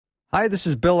Hi, this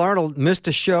is Bill Arnold. Missed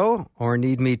a show or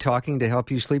need me talking to help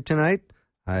you sleep tonight?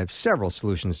 I have several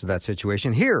solutions to that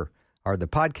situation. Here are the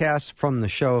podcasts from the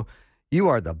show. You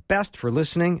are the best for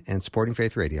listening and supporting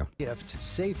Faith Radio. Gift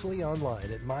safely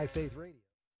online at My Faith Radio.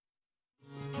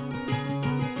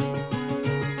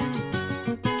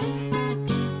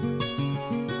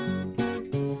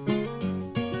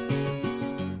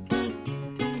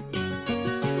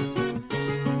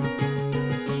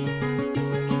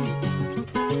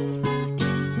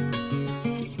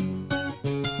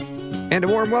 And a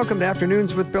warm welcome to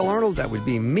Afternoons with Bill Arnold. That would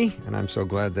be me, and I'm so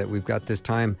glad that we've got this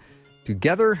time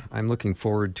together. I'm looking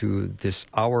forward to this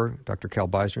hour. Dr. Cal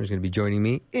Beisner is going to be joining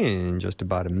me in just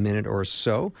about a minute or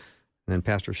so. And then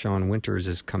Pastor Sean Winters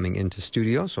is coming into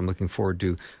studio, so I'm looking forward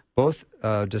to both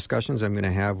discussions I'm going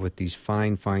to have with these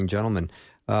fine gentlemen.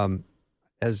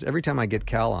 As every time I get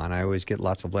Cal on, I always get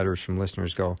lots of letters from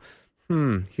listeners go,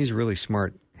 he's really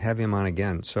smart. Have him on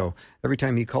again. So every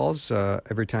time he calls,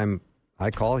 every time I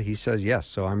call, he says yes.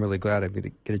 So I'm really glad I'm going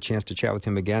to get a chance to chat with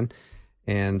him again.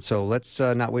 And so let's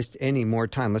not waste any more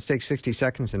time. Let's take 60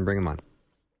 seconds and bring him on.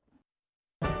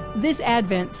 This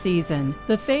Advent season,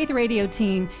 the Faith Radio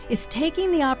team is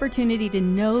taking the opportunity to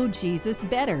know Jesus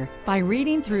better by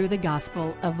reading through the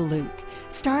Gospel of Luke.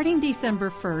 Starting December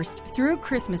 1st through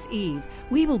Christmas Eve,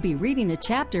 we will be reading a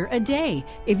chapter a day.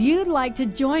 If you'd like to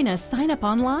join us, sign up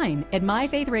online at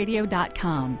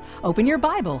myfaithradio.com. Open your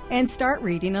Bible and start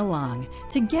reading along.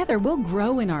 Together, we'll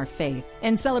grow in our faith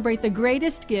and celebrate the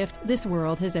greatest gift this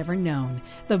world has ever known,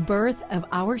 the birth of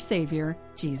our Savior,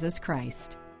 Jesus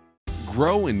Christ.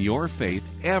 Grow in your faith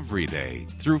every day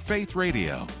through Faith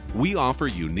Radio. We offer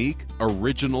unique,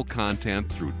 original content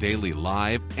through daily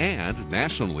live and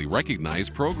nationally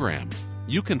recognized programs.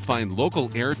 You can find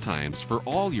local air times for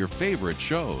all your favorite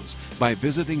shows by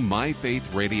visiting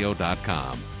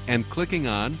myfaithradio.com and clicking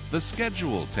on the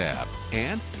Schedule tab.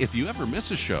 And if you ever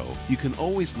miss a show, you can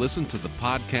always listen to the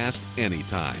podcast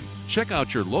anytime. Check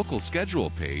out your local schedule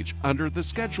page under the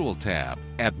Schedule tab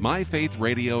at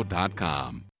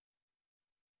myfaithradio.com.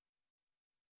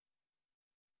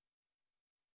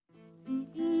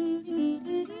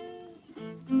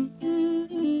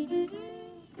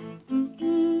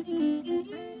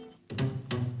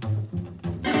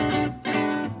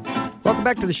 Welcome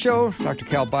back to the show. Dr.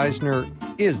 Cal Beisner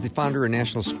is the founder and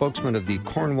national spokesman of the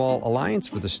Cornwall Alliance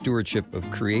for the Stewardship of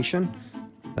Creation.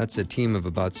 That's a team of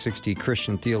about 60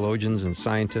 Christian theologians and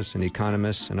scientists and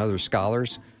economists and other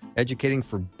scholars educating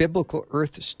for biblical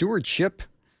earth stewardship.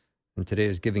 And today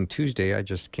is Giving Tuesday. I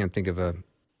just can't think of a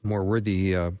more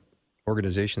worthy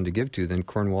organization to give to than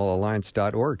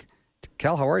cornwallalliance.org.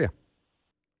 Cal, how are you?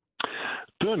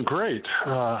 Doing great.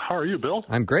 How are you, Bill?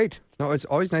 I'm great. It's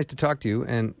always nice to talk to you,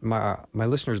 and my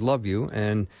listeners love you,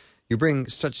 and you bring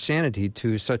such sanity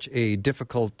to such a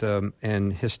difficult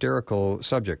and hysterical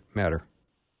subject matter.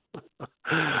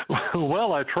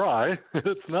 Well, I try.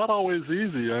 It's not always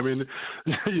easy. I mean,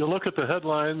 you look at the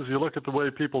headlines, you look at the way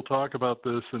people talk about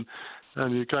this, and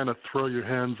you kind of throw your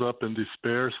hands up in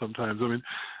despair sometimes. I mean,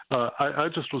 I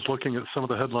just was looking at some of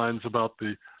the headlines about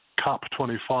the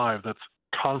COP25, that's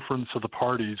Conference of the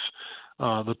Parties,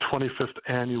 the 25th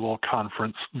annual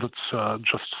conference that's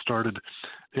just started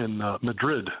in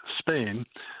Madrid, Spain.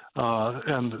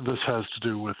 And this has to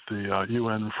do with the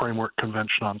UN Framework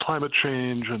Convention on Climate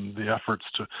Change and the efforts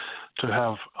to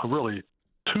have a really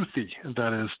toothy,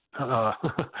 that is,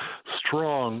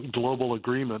 strong global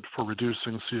agreement for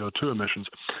reducing CO2 emissions.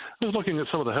 I was looking at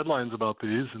some of the headlines about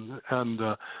these, and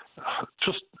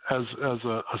just as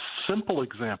a simple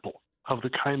example of the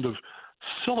kind of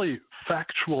silly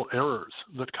factual errors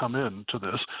that come into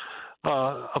this,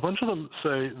 a bunch of them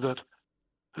say that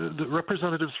the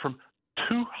representatives from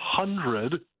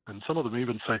 200, and some of them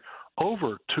even say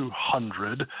over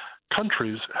 200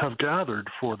 countries have gathered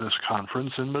for this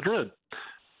conference in Madrid.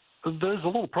 There's a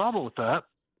little problem with that.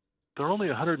 There are only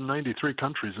 193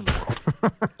 countries in the world.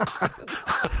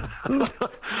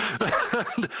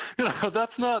 And,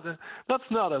 that's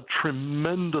not a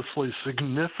tremendously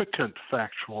significant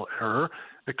factual error,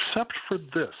 except for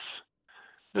this.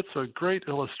 It's a great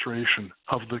illustration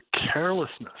of the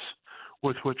carelessness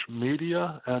with which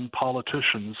media and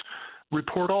politicians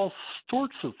report all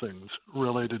sorts of things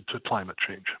related to climate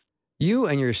change. You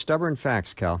and your stubborn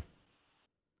facts, Cal.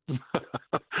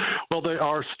 Well, they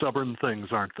are stubborn things,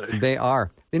 aren't they? They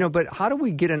are. But how do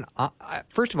we get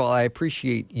first of all, I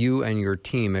appreciate you and your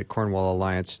team at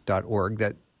cornwallalliance.org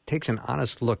that takes an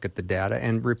honest look at the data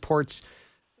and reports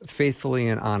faithfully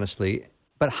and honestly.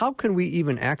 But how can we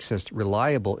even access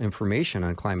reliable information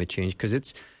on climate change? Because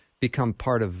it's become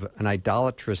part of an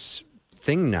idolatrous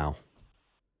thing now.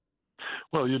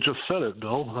 Well, you just said it,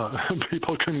 Bill.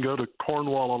 People can go to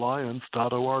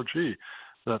cornwallalliance.org.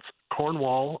 That's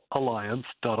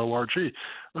cornwallalliance.org.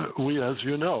 We, as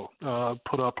you know,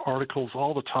 put up articles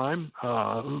all the time,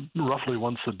 roughly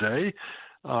once a day,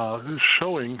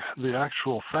 showing the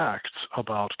actual facts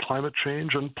about climate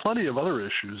change and plenty of other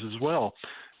issues as well.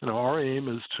 Our aim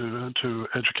is to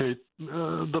educate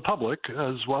the public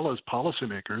as well as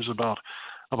policymakers about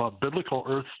biblical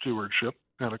earth stewardship.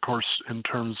 And of course, in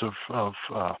terms of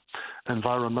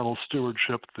environmental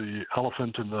stewardship, the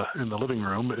elephant in the living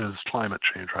room is climate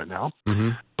change right now.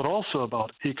 Mm-hmm. But also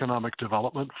about economic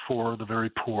development for the very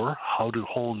poor. How do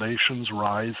whole nations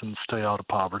rise and stay out of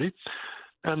poverty?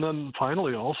 And then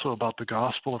finally, also about the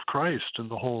gospel of Christ and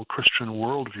the whole Christian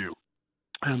worldview.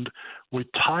 And we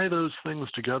tie those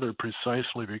things together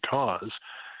precisely because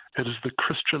it is the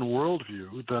Christian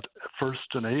worldview that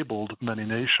first enabled many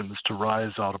nations to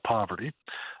rise out of poverty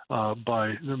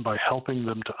by helping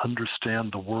them to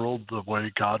understand the world the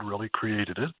way God really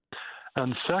created it.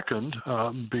 And second,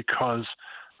 because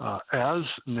as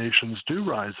nations do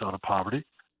rise out of poverty,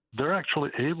 they're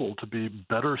actually able to be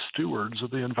better stewards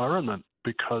of the environment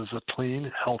because a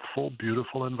clean, healthful,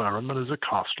 beautiful environment is a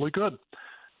costly good.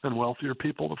 And wealthier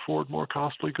people afford more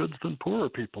costly goods than poorer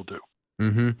people do.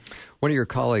 Mm-hmm. One of your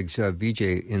colleagues,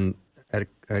 Vijay, at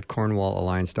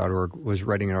cornwallalliance.org, was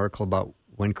writing an article about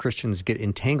when Christians get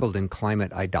entangled in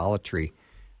climate idolatry.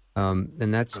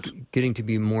 And that's getting to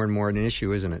be more and more an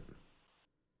issue, isn't it?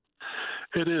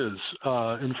 It is.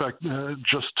 In fact,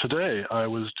 just today I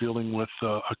was dealing with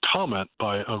a comment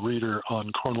by a reader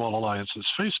on Cornwall Alliance's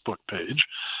Facebook page,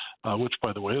 which,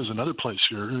 by the way, is another place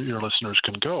your listeners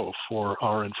can go for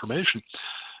our information.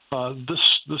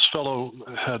 This fellow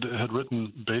had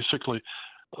written basically,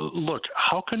 look,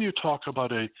 how can you talk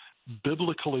about a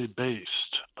biblically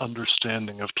based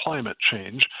understanding of climate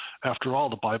change? After all,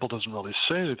 the Bible doesn't really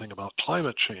say anything about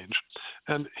climate change.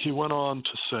 And he went on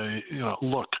to say,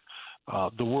 look,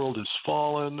 the world is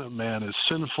fallen, man is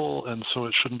sinful, and so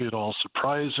it shouldn't be at all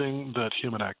surprising that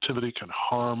human activity can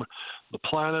harm the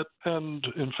planet and,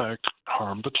 in fact,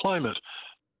 harm the climate.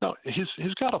 Now,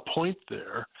 he's got a point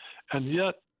there, and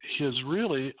yet he has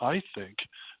really, I think,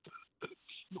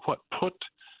 put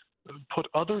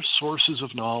other sources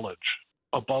of knowledge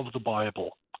above the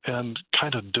Bible and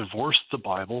kind of divorced the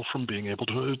Bible from being able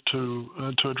to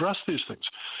address these things.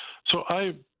 So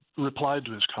I replied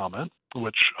to his comment,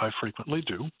 which I frequently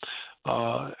do,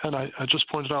 and I just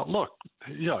pointed out, look,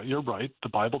 yeah, you're right. The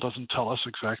Bible doesn't tell us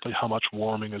exactly how much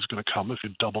warming is going to come if you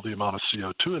double the amount of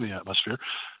CO2 in the atmosphere,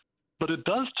 but it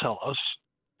does tell us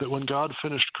that when God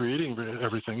finished creating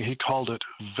everything, he called it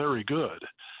very good.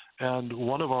 And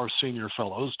one of our senior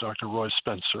fellows, Dr. Roy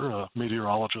Spencer, a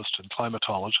meteorologist and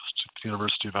climatologist at the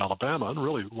University of Alabama, and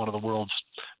really one of the world's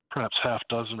perhaps half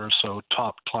dozen or so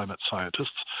top climate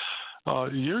scientists,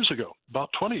 years ago,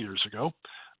 about 20 years ago,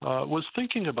 was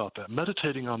thinking about that,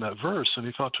 meditating on that verse, and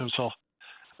he thought to himself,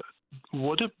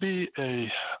 would it be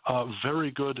a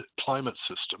very good climate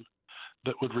system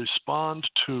that would respond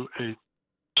to a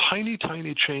tiny,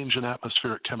 tiny change in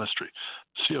atmospheric chemistry,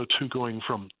 CO2 going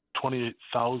from 28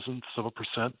 thousandths of a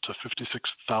percent to 56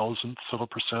 thousandths of a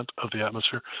percent of the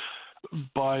atmosphere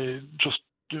by just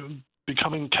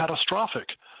becoming catastrophic?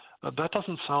 That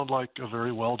doesn't sound like a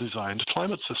very well-designed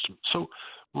climate system. So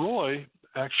Roy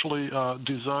actually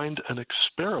designed an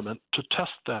experiment to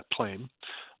test that claim.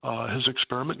 His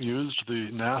experiment used the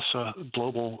NASA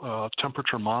global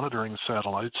temperature monitoring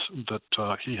satellites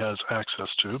that he has access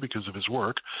to because of his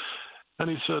work. And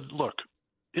he said, look,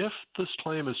 if this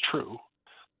claim is true,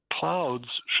 clouds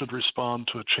should respond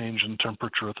to a change in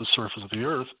temperature at the surface of the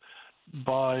Earth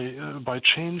by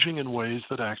changing in ways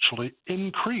that actually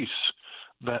increase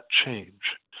that change.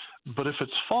 But if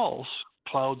it's false,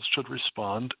 clouds should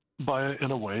respond in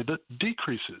a way that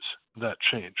decreases that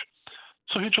change.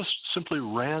 So he just simply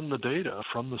ran the data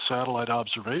from the satellite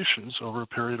observations over a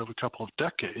period of a couple of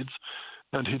decades,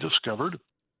 and he discovered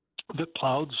that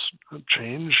clouds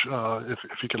change. If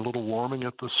you get a little warming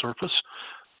at the surface,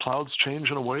 clouds change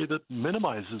in a way that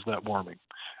minimizes that warming.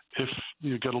 If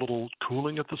you get a little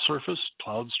cooling at the surface,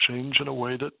 clouds change in a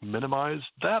way that minimize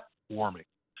that warming.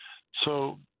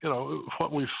 So,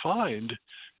 what we find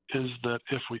is that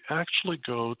if we actually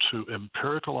go to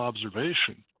empirical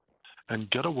observation and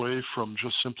get away from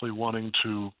just simply wanting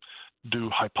to do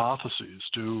hypotheses,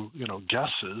 do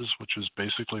guesses, which is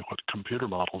basically what computer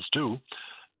models do,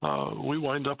 we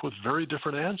wind up with very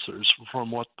different answers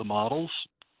from what the models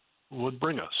would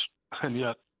bring us. And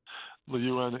yet the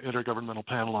UN Intergovernmental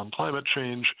Panel on Climate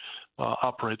Change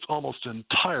operates almost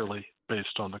entirely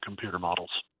based on the computer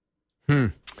models.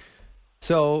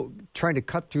 So trying to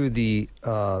cut through the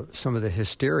some of the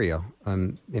hysteria,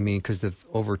 because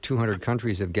over 200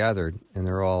 countries have gathered, and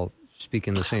they're all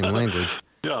speaking the same language.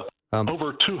 Yeah.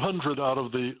 Over 200 out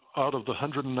of the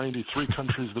 193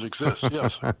 countries that exist.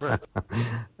 Yes, right.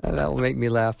 That will make me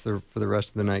laugh for the rest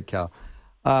of the night, Cal.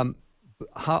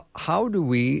 How do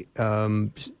we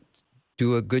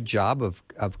do a good job of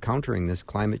countering this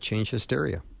climate change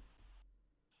hysteria?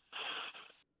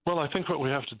 Well, I think what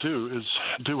we have to do is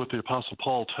do what the Apostle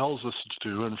Paul tells us to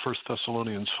do in 1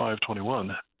 Thessalonians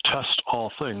 5:21: test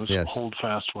all things, yes. Hold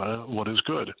fast what is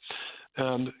good.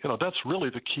 And, that's really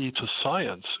the key to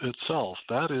science itself.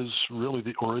 That is really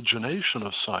the origination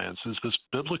of science, is this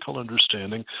biblical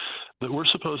understanding that we're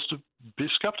supposed to be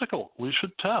skeptical. We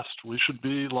should test. We should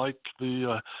be like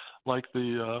the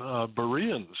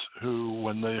Bereans, who,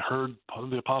 when they heard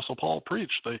the Apostle Paul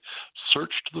preach, they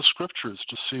searched the scriptures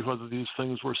to see whether these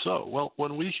things were so. Well,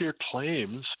 when we hear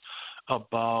claims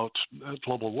about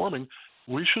global warming,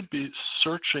 we should be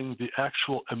searching the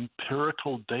actual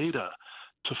empirical data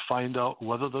to find out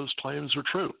whether those claims are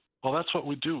true. Well, that's what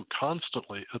we do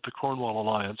constantly at the Cornwall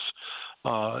Alliance,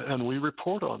 and we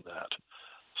report on that.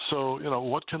 So,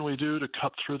 what can we do to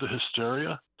cut through the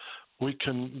hysteria? We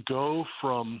can go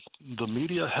from the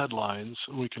media headlines,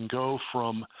 we can go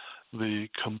from the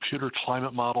computer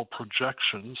climate model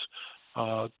projections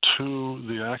to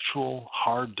the actual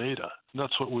hard data. And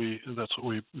that's what we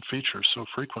feature so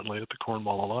frequently at the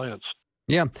Cornwall Alliance.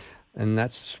 Yeah, and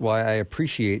that's why I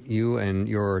appreciate you and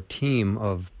your team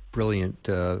of brilliant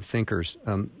thinkers.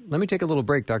 Let me take a little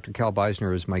break. Dr. Cal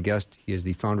Beisner is my guest. He is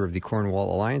the founder of the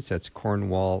Cornwall Alliance. That's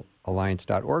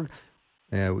cornwallalliance.org.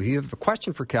 We have a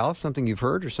question for Cal, something you've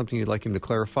heard or something you'd like him to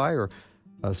clarify, or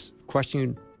a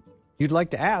question you'd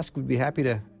like to ask. We'd be happy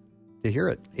to hear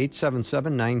it.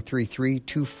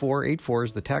 877-933-2484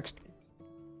 is the text.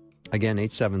 Again,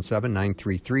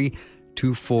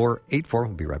 877-933-2484. We'll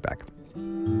be right back.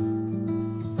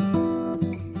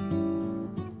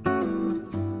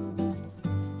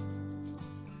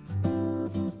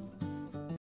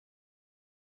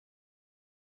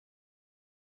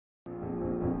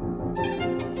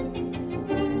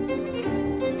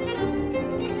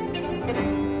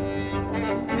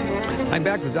 I'm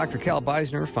back with Dr. Cal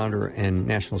Beisner, founder and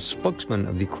national spokesman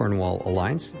of the Cornwall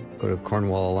Alliance. Go to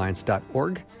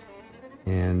cornwallalliance.org.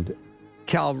 And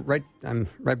Cal, right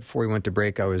before we went to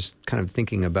break, I was kind of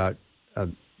thinking about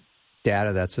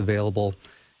data that's available.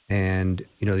 And,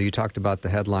 you talked about the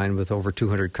headline with over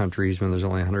 200 countries when there's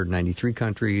only 193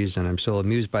 countries, and I'm so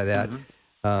amused by that.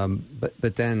 Mm-hmm.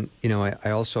 But then,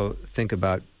 I also think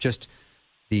about just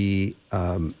the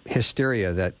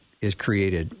hysteria that is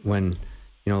created when,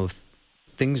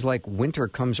 things like winter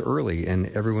comes early and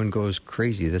everyone goes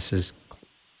crazy. This is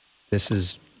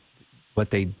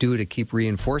what they do to keep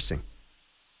reinforcing.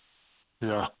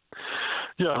 Yeah.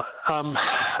 And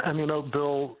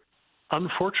Bill,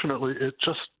 unfortunately, it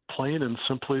just plain and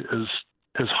simply is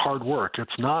hard work.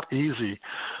 It's not easy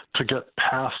to get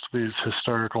past these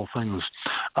hysterical things.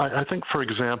 I think, for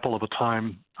example, of a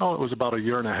time, it was about 1.5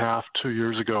 years, 2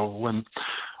 years ago, when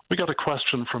we got a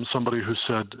question from somebody who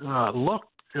said, look,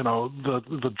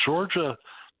 the Georgia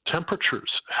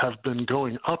temperatures have been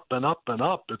going up and up and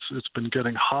up. It's been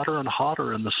getting hotter and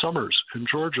hotter in the summers in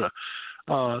Georgia.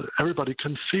 Everybody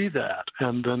can see that.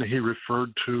 And then he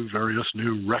referred to various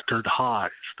new record highs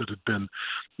that had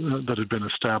been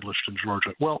established in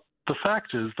Georgia. Well, the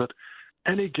fact is that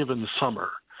any given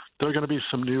summer, there are going to be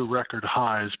some new record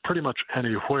highs pretty much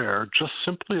anywhere, just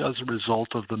simply as a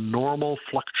result of the normal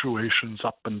fluctuations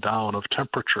up and down of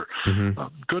temperature. Mm-hmm.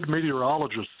 Good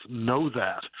meteorologists know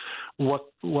that.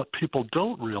 What people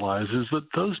don't realize is that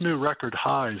those new record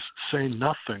highs say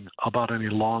nothing about any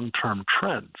long-term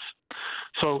trends.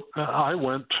 So I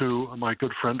went to my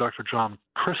good friend, Dr. John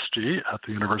Christie at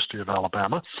the University of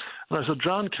Alabama, and I said,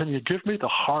 John, can you give me the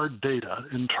hard data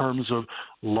in terms of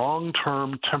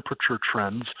long-term temperature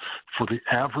trends for the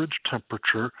average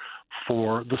temperature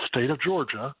for the state of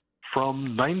Georgia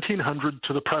from 1900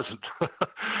 to the present?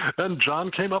 And John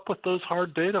came up with those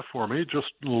hard data for me,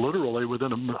 just literally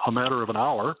within a matter of an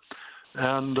hour.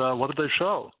 And what did they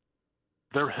show?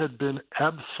 There had been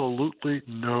absolutely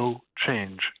no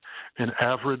change in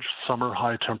average summer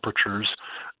high temperatures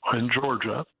in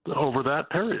Georgia over that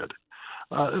period.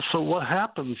 So what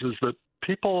happens is that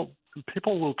people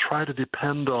will try to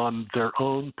depend on their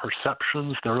own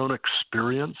perceptions, their own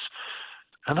experience,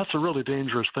 and that's a really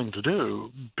dangerous thing to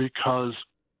do because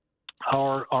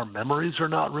our memories are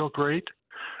not real great,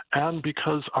 and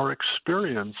because our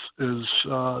experience is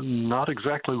not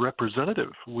exactly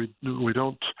representative. We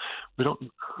don't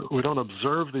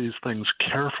observe these things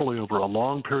carefully over a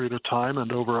long period of time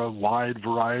and over a wide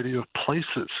variety of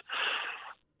places.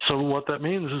 So what that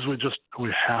means is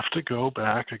we have to go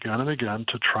back again and again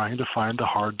to trying to find the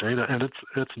hard data, and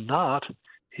it's not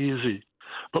easy.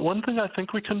 But one thing I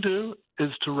think we can do is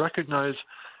to recognize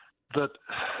that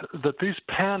these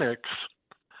panics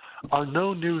are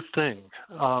no new thing.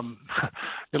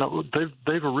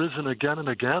 They've arisen again and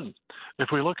again. If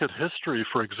we look at history,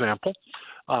 for example,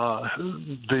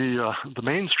 the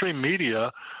mainstream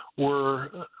media were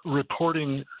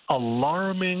reporting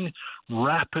alarming,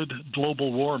 rapid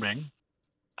global warming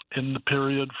in the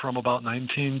period from about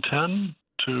 1910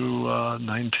 to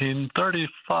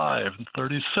 1935 and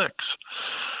 36.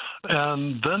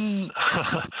 And then,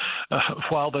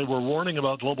 while they were warning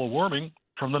about global warming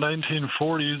from the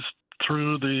 1940s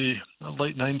through the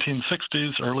late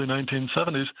 1960s, early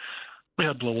 1970s, we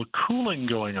had global cooling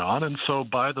going on. And so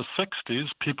by the 60s,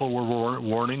 people were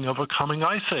warning of a coming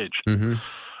ice age. Mm-hmm.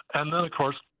 And then, of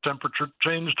course, temperature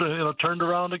changed, turned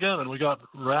around again, and we got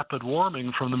rapid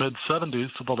warming from the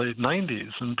mid-70s to the late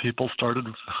 90s, and people started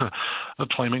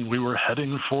claiming we were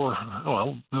heading for,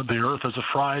 the Earth as a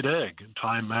fried egg.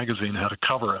 Time magazine had a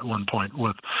cover at one point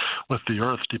with the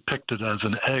Earth depicted as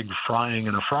an egg frying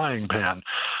in a frying pan.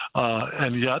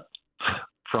 And yet,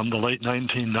 from the late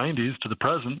 1990s to the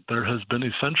present, there has been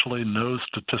essentially no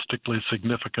statistically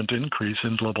significant increase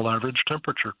in global average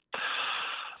temperature.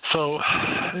 So,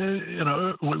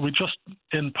 we just,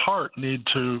 in part, need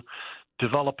to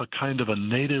develop a kind of a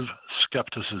native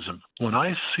skepticism. When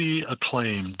I see a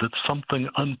claim that something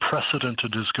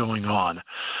unprecedented is going on,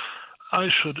 I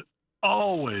should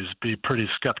always be pretty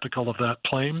skeptical of that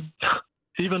claim,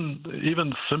 even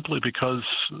simply because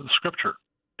Scripture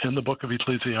in the book of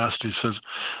Ecclesiastes says,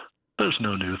 there's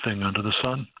no new thing under the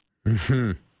sun.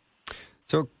 Mm-hmm.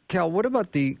 So, Cal, what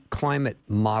about the climate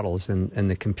models and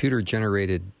the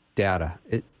computer-generated data?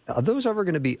 Are those ever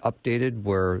going to be updated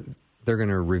where they're going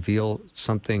to reveal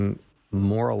something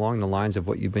more along the lines of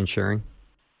what you've been sharing?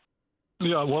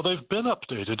 Yeah, well, they've been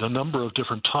updated a number of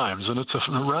different times, and it's a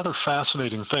rather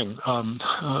fascinating thing.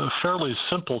 A fairly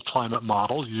simple climate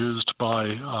model used by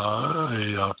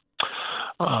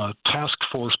a task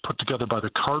force put together by the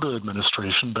Carter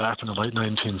administration back in the late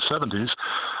 1970s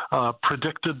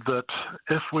predicted that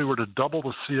if we were to double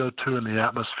the CO2 in the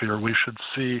atmosphere, we should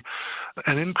see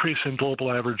an increase in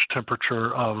global average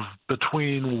temperature of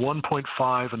between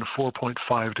 1.5 and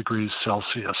 4.5 degrees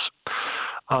Celsius.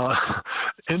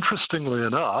 Interestingly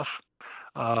enough,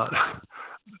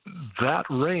 that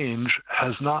range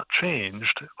has not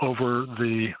changed over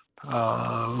the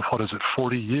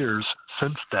 40 years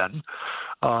since then.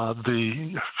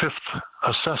 The fifth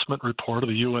assessment report of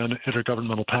the UN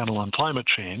Intergovernmental Panel on Climate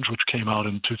Change, which came out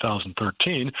in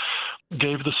 2013,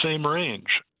 gave the same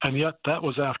range. And yet that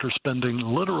was after spending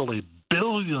literally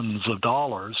billions of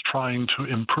dollars trying to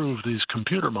improve these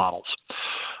computer models.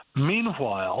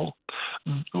 Meanwhile,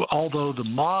 although the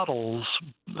models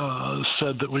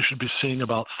said that we should be seeing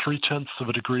about 0.3 of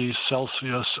a degree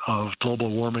Celsius of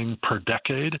global warming per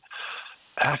decade,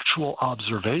 actual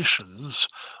observations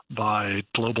by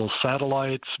global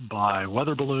satellites, by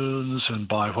weather balloons, and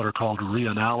by what are called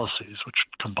reanalyses, which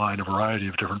combine a variety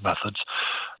of different methods,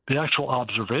 the actual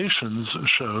observations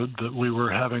showed that we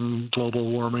were having global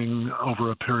warming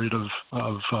over a period of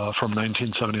from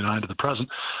 1979 to the present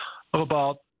of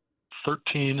about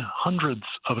 0.13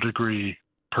 of a degree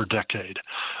per decade,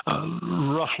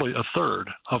 roughly a third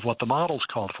of what the models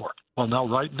called for. Well,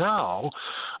 right now,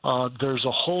 there's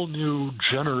a whole new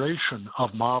generation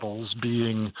of models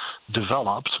being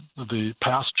developed. The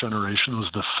past generation was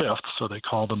the fifth, so they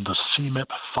call them the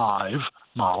CMIP-5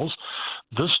 models.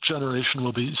 This generation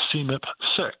will be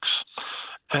CMIP-6.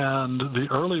 And the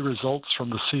early results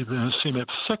from the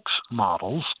CMIP-6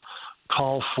 models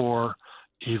call for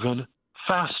even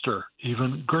faster,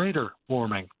 even greater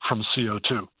warming from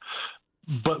CO2.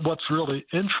 But what's really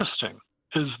interesting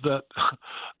is that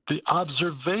the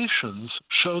observations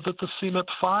show that the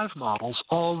CMIP-5 models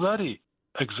already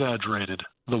exaggerated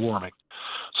the warming.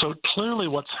 So clearly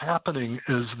what's happening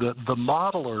is that the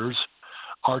modelers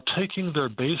are taking their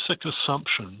basic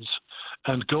assumptions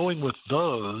and going with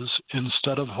those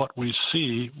instead of what we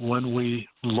see when we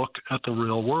look at the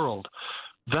real world.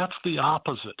 That's the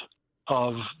opposite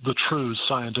of the true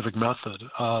scientific method.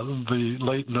 The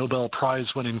late Nobel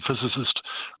Prize-winning physicist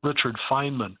Richard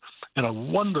Feynman, in a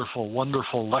wonderful,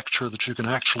 wonderful lecture that you can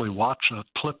actually watch a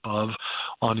clip of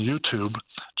on YouTube.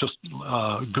 Just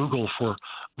Google for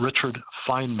Richard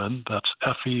Feynman, that's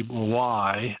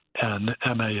Feynman, and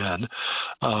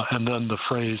then the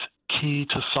phrase key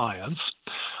to science.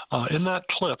 In that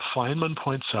clip, Feynman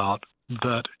points out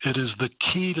that it is the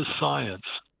key to science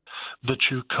that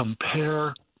you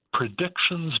compare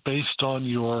predictions based on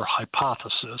your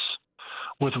hypothesis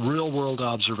with real-world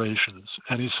observations.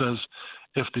 And he says,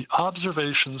 if the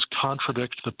observations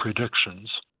contradict the predictions,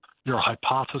 your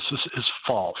hypothesis is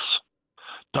false.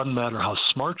 Doesn't matter how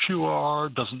smart you are,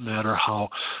 doesn't matter how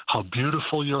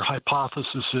beautiful your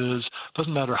hypothesis is,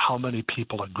 doesn't matter how many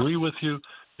people agree with you.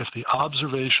 If the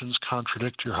observations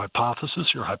contradict your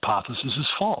hypothesis is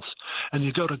false. And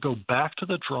you got to go back to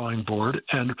the drawing board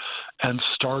and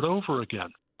start over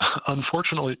again.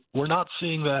 Unfortunately, we're not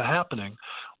seeing that happening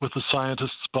with the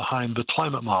scientists behind the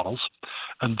climate models,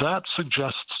 and that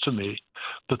suggests to me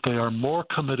that they are more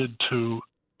committed to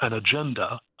an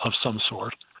agenda of some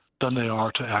sort than they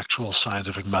are to actual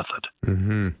scientific method.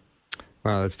 Mm-hmm.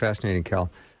 Wow, that's fascinating, Cal.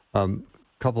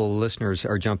 Couple of listeners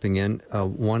are jumping in.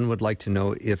 One would like to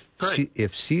know if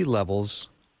sea levels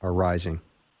are rising.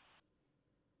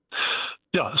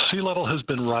 Yeah, sea level has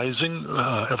been rising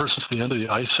ever since the end of the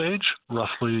Ice Age,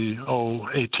 roughly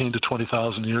 18 to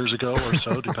 20,000 years ago or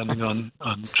so, depending on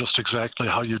just exactly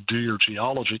how you do your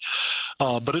geology.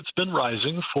 But it's been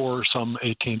rising for some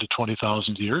 18 to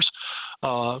 20,000 years.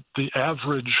 The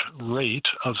average rate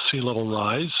of sea level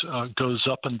rise goes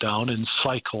up and down in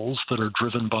cycles that are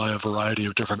driven by a variety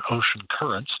of different ocean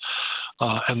currents.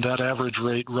 And that average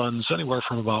rate runs anywhere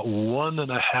from about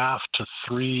 1.5 to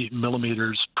 3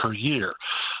 millimeters per year.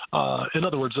 In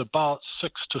other words, about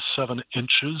 6 to 7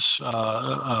 inches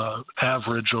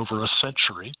average over a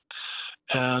century.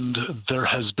 And there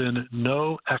has been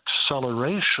no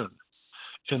acceleration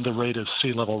in the rate of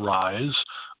sea level rise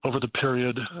over the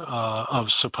period of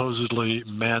supposedly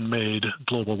man-made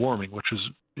global warming, which is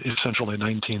essentially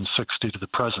 1960 to the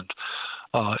present.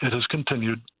 It has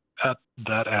continued at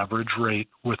that average rate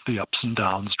with the ups and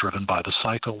downs driven by the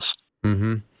cycles.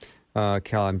 Mm-hmm.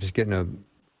 Cal, I'm just getting a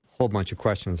whole bunch of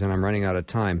questions, and I'm running out of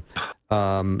time.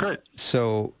 Great.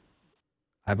 So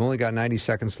I've only got 90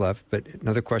 seconds left, but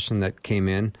another question that came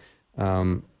in,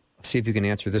 see if you can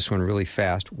answer this one really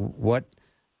fast. What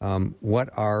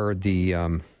are the...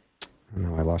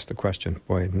 no, I lost the question.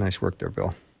 Boy, nice work there,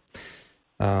 Bill.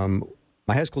 My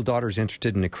high school daughter is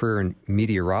interested in a career in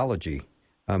meteorology.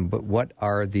 But what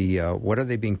are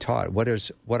they being taught? What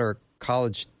are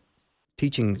college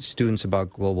teaching students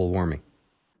about global warming?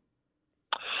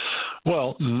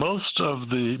 Well, most of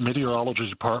the meteorology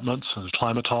departments and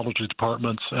climatology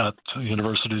departments at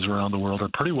universities around the world are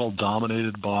pretty well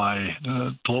dominated by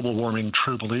global warming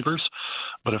true believers.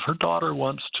 But if her daughter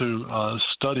wants to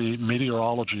study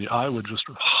meteorology, I would just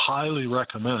highly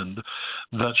recommend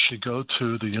that she go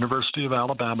to the University of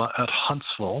Alabama at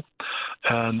Huntsville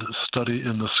and study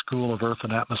in the School of Earth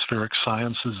and Atmospheric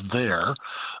Sciences there.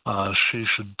 She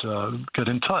should get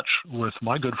in touch with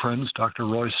my good friends, Dr.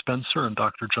 Roy Spencer and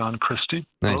Dr. John Christie,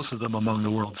 nice. Both of them among the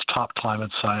world's top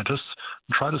climate scientists,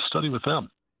 and try to study with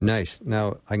them. Nice.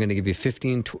 Now, I'm going to give you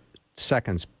 15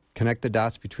 seconds. Connect the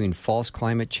dots between false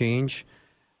climate change,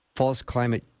 false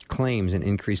climate claims, and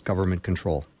increased government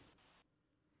control.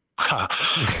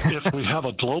 If we have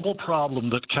a global problem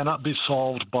that cannot be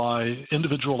solved by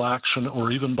individual action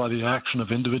or even by the action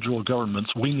of individual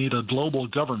governments, we need a global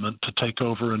government to take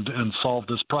over and solve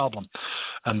this problem.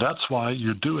 And that's why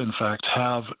you do, in fact,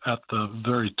 have at the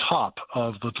very top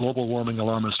of the global warming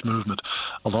alarmist movement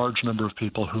a large number of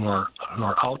people who are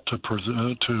out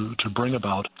to bring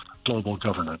about global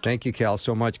governance. Thank you, Cal,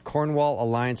 so much.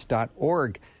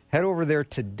 CornwallAlliance.org. Head over there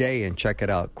today and check it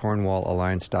out,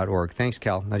 CornwallAlliance.org. Thanks,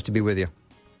 Cal. Nice to be with you.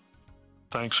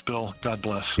 Thanks, Bill. God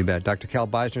bless. You bet. Dr. Cal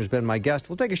Beisner has been my guest.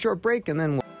 We'll take a short break and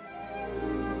then we'll...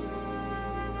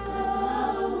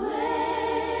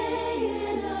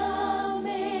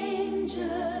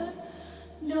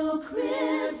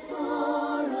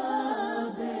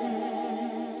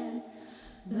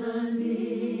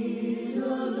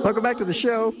 Welcome back to the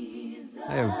show.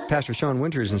 I have Pastor Sean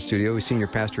Winters in studio. He's senior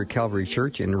pastor at Calvary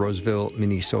Church in Roseville,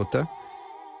 Minnesota.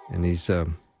 And he's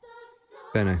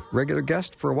been a regular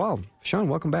guest for a while. Sean,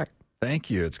 welcome back. Thank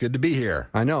you. It's good to be here.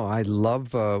 I know. I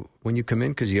love when you come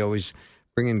in because you always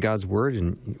bring in God's Word,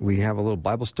 and we have a little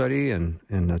Bible study. And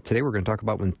today we're going to talk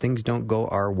about when things don't go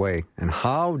our way and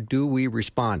how do we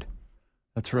respond.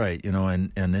 That's right. You know,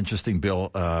 and interesting,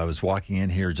 Bill, I was walking in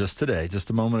here just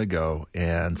a moment ago,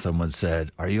 and someone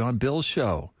said, "Are you on Bill's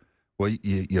show?" Well,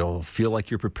 you'll feel like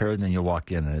you're prepared, and then you'll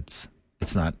walk in, and it's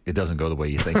not. It doesn't go the way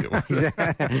you think it will.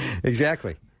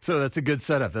 Exactly. So that's a good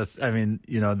setup. This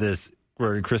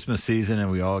we're in Christmas season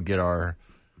and we all get our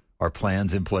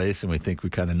plans in place and we think we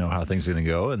kind of know how things are going to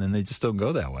go, and then they just don't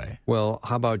go that way. Well,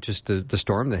 how about just the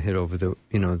storm that hit over the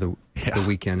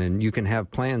weekend, and you can have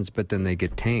plans, but then they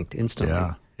get tanked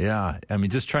instantly. Yeah. I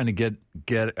mean, just trying to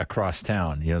get across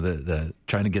town, the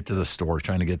trying to get to the store,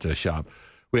 trying to get to a shop.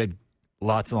 We had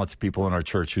lots and lots of people in our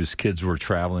church whose kids were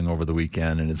traveling over the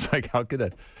weekend, and it's like, how could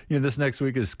that? This next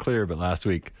week is clear, but last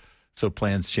week, so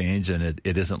plans change, and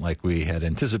it isn't like we had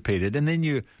anticipated. And then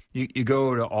you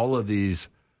go to all of these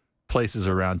places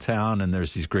around town, and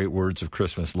there's these great words of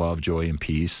Christmas: love, joy, and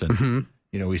peace. And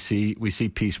we see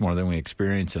peace more than we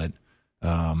experience it.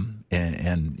 And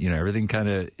everything kind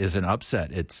of is an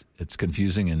upset. It's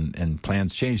confusing, and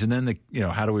plans change. And then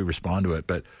how do we respond to it?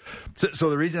 But so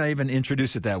the reason I even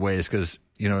introduce it that way is because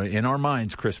in our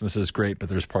minds Christmas is great, but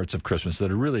there's parts of Christmas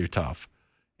that are really tough,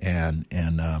 and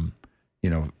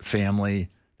family,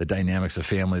 the dynamics of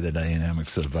family, the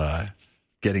dynamics of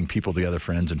getting people together,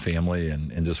 friends and family,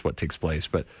 and just what takes place.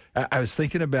 But I was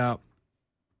thinking about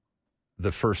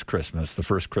the first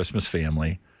Christmas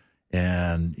family,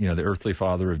 and, the earthly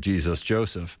father of Jesus,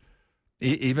 Joseph.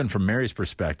 Even from Mary's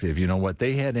perspective, what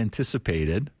they had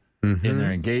anticipated in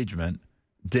their engagement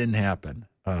didn't happen.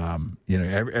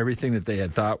 Everything that they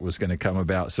had thought was going to come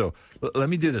about. So let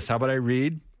me do this. How about I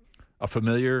read a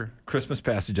familiar Christmas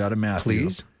passage out of Matthew?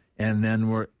 Please. And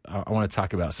then I want to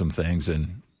talk about some things,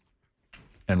 and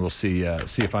we'll see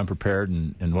if I'm prepared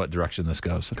and what direction this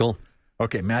goes. Cool.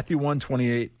 Okay, Matthew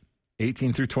 1:28,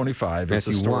 18 through 25.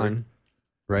 Matthew 1,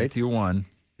 right? Matthew 1.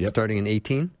 Yep. Starting in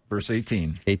 18? Verse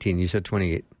 18. 18, you said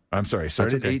 28. I'm sorry,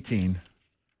 start at 18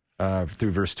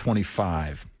 through verse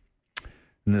 25.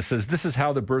 And this says, "This is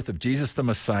how the birth of Jesus the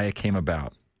Messiah came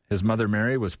about. His mother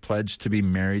Mary was pledged to be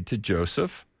married to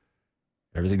Joseph."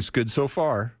 Everything's good so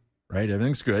far, right?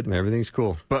 Everything's good. Everything's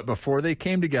cool. But before they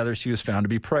came together, she was found to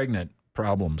be pregnant.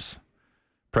 Problems.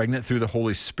 Pregnant through the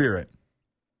Holy Spirit.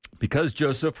 Because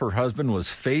Joseph, her husband, was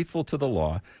faithful to the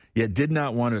law, yet did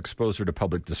not want to expose her to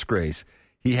public disgrace,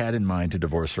 he had in mind to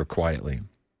divorce her quietly.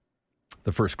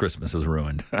 The first Christmas is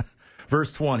ruined.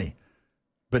 Verse 20.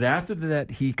 "But after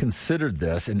that he considered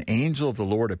this, an angel of the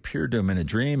Lord appeared to him in a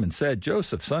dream and said,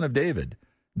 'Joseph, son of David,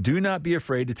 do not be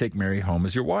afraid to take Mary home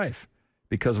as your wife,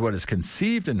 because what is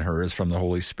conceived in her is from the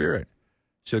Holy Spirit.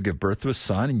 She'll give birth to a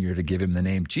son, and you're to give him the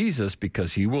name Jesus,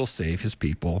 because he will save his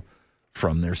people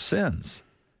from their sins.'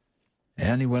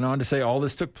 And he went on to say, all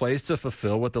this took place to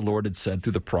fulfill what the Lord had said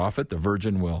through the prophet. The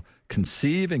virgin will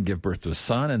conceive and give birth to a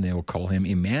son, and they will call him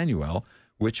Emmanuel,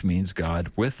 which means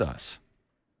God with us."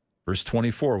 Verse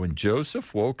 24, "When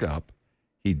Joseph woke up,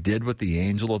 he did what the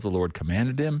angel of the Lord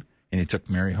commanded him, and he took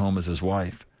Mary home as his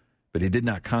wife. But he did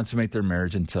not consummate their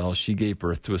marriage until she gave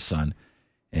birth to a son,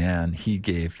 and he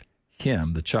gave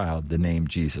him, the child, the name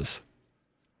Jesus."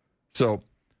 So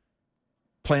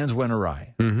plans went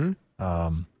awry.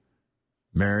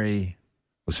 Mary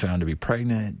was found to be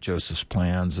pregnant. Joseph's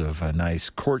plans of a nice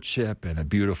courtship and a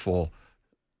beautiful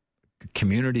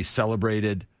community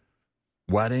celebrated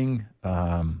wedding,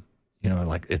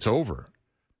 like it's over.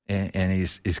 And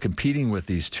he's competing with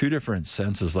these two different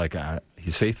senses, like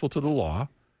he's faithful to the law.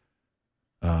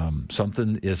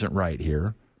 Something isn't right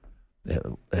here.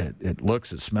 It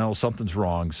looks, it smells, something's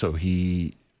wrong. So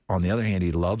on the other hand,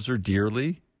 he loves her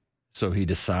dearly. So he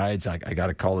decides, I got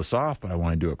to call this off, but I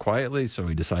want to do it quietly. So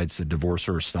he decides to divorce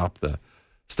her, stop the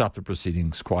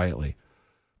proceedings quietly.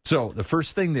 So the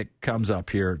first thing that comes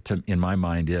up here in my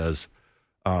mind is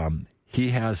he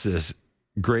has this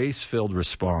grace-filled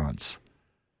response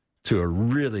to a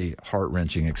really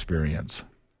heart-wrenching experience.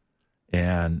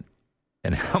 And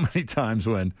how many times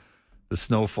when the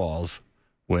snow falls,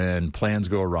 when plans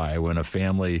go awry, when a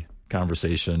family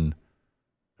conversation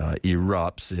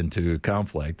erupts into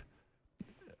conflict,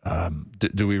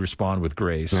 do we respond with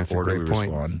grace? That's or a great do we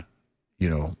point.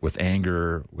 respond, with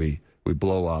anger? We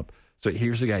blow up. So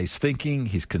here's the guy. He's thinking.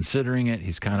 He's considering it.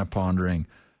 He's kind of pondering.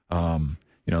 On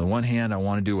the one hand, I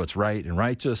want to do what's right and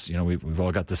righteous. We've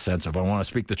all got this sense of I want to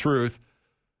speak the truth,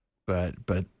 but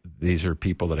these are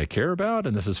people that I care about,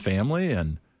 and this is family,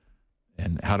 and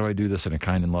how do I do this in a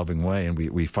kind and loving way? And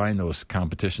we find those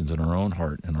competitions in our own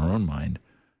heart and our own mind.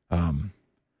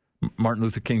 Martin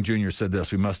Luther King Jr. said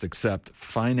this: "We must accept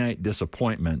finite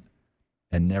disappointment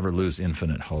and never lose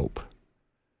infinite hope."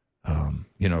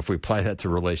 If we apply that to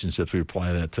relationships, we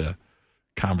apply that to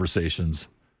conversations,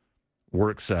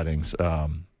 work settings.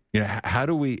 How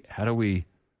do we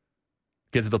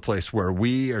get to the place where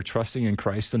we are trusting in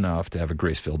Christ enough to have a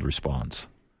grace-filled response?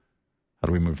 How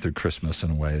do we move through Christmas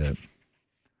in a way that,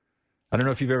 I don't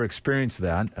know if you've ever experienced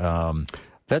that.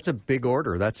 That's a big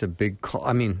order. That's a big call.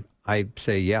 I mean, I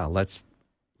say, yeah, let's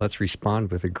let's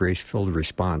respond with a grace-filled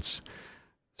response.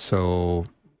 So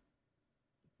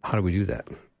how do we do that?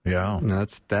 Yeah. No,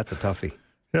 that's a toughie.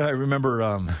 Yeah, I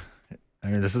remember,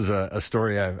 this is a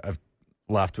story I've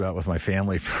laughed about with my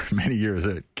family for many years.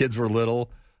 Kids were little.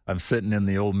 I'm sitting in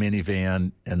the old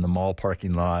minivan in the mall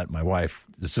parking lot. My wife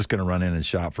is just going to run in and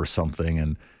shop for something,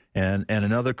 and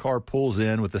another car pulls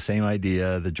in with the same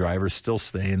idea. The driver's still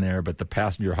staying there, but the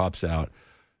passenger hops out,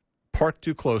 parked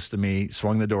too close to me,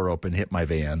 swung the door open, hit my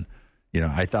van.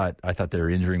 I thought they were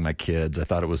injuring my kids. I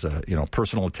thought it was a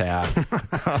personal attack.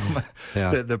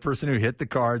 The person who hit the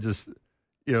car just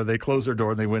they closed their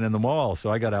door and they went in the mall. So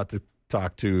I got out to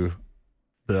talk to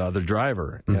the other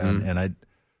driver, and I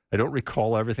don't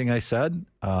recall everything I said.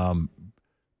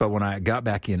 But when I got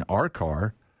back in our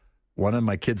car, one of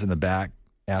my kids in the back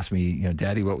asked me,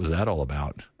 Daddy, what was that all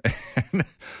about?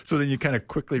 So then you kind of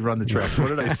quickly run the tracks. What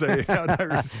did I say? How did I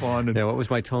respond? And what was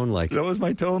my tone like? That was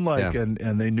my tone like, Yeah.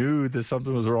 and they knew that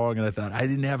something was wrong. And I thought I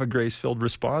didn't have a grace-filled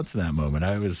response in that moment.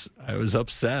 I was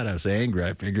upset. I was angry.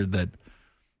 I figured that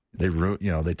they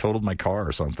totaled my car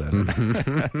or something.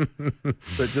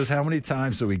 But just how many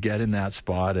times do we get in that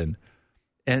spot? And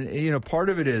part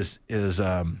of it is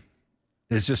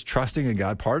just trusting in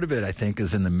God. Part of it, I think,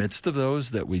 is in the midst of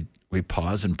those that we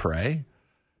pause and pray.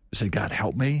 We say, God,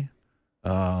 help me.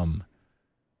 That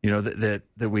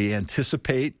we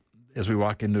anticipate as we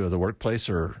walk into the workplace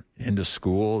or into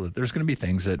school that there's going to be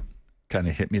things that kind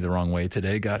of hit me the wrong way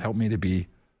today. God, help me to be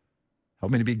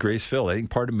grace-filled. I think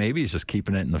part of maybe is just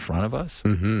keeping it in the front of us.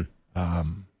 Mm-hmm.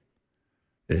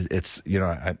 It's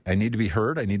I need to be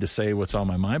heard. I need to say what's on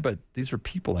my mind, but these are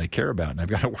people I care about, and I've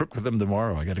got to work with them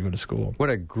tomorrow. I got to go to school. What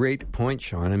a great point,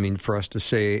 Sean. I mean, for us to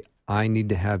say, I need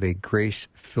to have a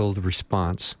grace-filled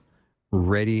response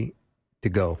ready to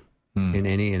go in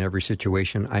any and every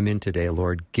situation I'm in today.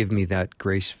 Lord, give me that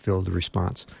grace-filled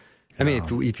response. I mean,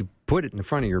 if you put it in the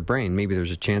front of your brain, maybe there's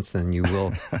a chance then you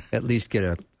will at least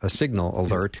get a signal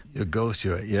alert. You go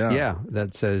to it, yeah. Yeah,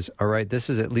 that says, all right, this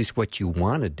is at least what you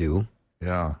want to do.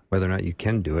 Yeah. Whether or not you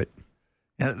can do it.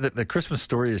 Yeah, the Christmas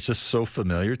story is just so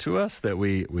familiar to us that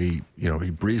we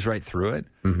breeze right through it.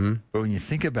 Mm-hmm. But when you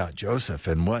think about Joseph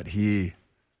and what he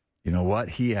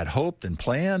had hoped and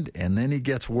planned, and then he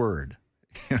gets word,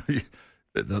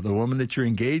 the woman that you're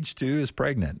engaged to is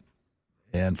pregnant,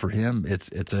 and for him, it's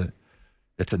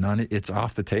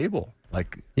off the table. And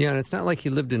it's not like he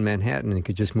lived in Manhattan and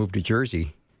could just move to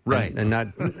Jersey, right, and not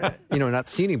not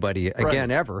see anybody again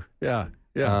ever. Yeah.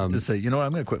 Yeah, just say, I'm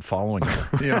going to quit following her.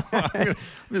 I'm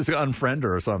just going to unfriend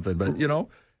her or something. But,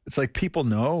 it's like people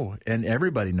know, and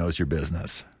everybody knows your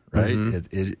business, right?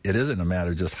 Mm-hmm. It isn't a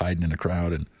matter of just hiding in a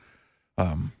crowd.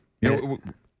 And,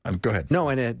 go ahead. No,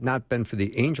 and it had not been for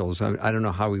the angels, I don't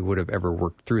know how we would have ever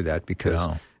worked through that,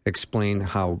 because explain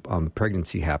how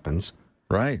pregnancy happens.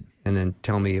 Right. And then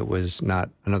tell me it was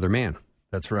not another man.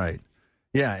 That's right.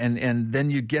 Yeah, and then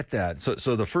you get that.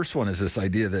 So the first one is this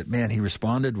idea that, man, he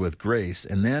responded with grace,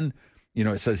 and then,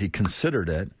 it says he considered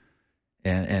it,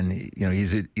 and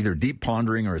he's either deep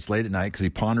pondering or it's late at night because he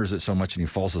ponders it so much and he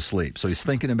falls asleep. So he's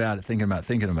thinking about it,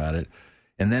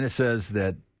 and then it says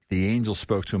that the angel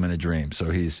spoke to him in a dream.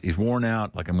 So he's worn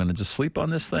out, like, I'm going to just sleep on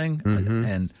this thing,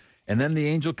 and then the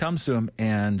angel comes to him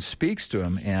and speaks to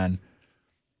him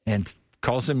and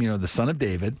calls him, the son of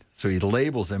David. So he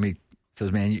labels him. He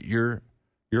says, man, you're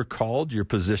called, you're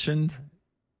positioned.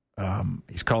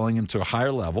 He's calling him to a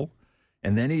higher level.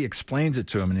 And then he explains it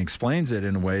to him, and he explains it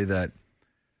in a way that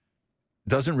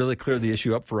doesn't really clear the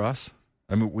issue up for us.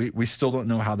 I mean, we still don't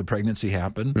know how the pregnancy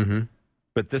happened,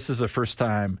 but this is the first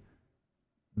time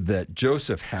that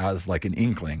Joseph has like an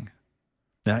inkling.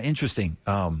 Now, interesting,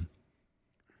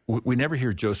 we never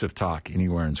hear Joseph talk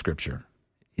anywhere in Scripture.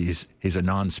 He's a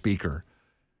non-speaker.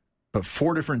 But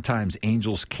 4 different times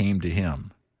angels came to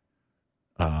him.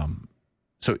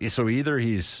 So either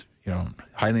he's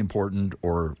highly important,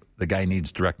 or the guy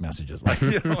needs direct messages.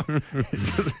 The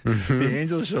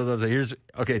angel shows up and says, "Here's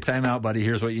time out, buddy.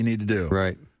 Here's what you need to do."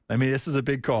 Right. I mean, this is a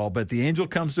big call, but the angel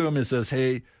comes to him and says,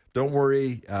 "Hey, don't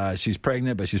worry. She's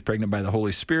pregnant, but she's pregnant by the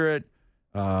Holy Spirit.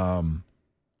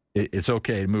 It's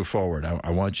okay to move forward. I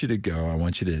want you to go. I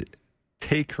want you to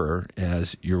take her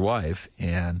as your wife."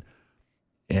 And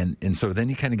so then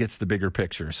he kind of gets the bigger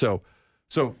picture. So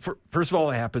first of all,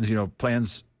 it happens,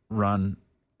 plans run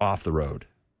off the road,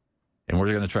 and we're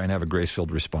going to try and have a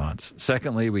grace-filled response.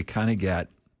 Secondly, we kind of get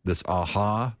this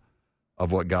aha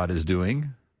of what God is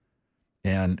doing.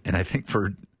 And I think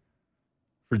for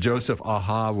Joseph,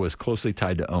 aha was closely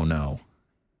tied to oh no.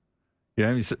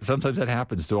 Sometimes that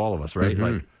happens to all of us, right?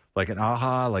 Mm-hmm. Like an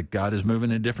aha, like God is moving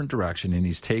in a different direction, and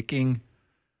he's taking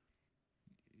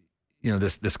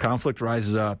this conflict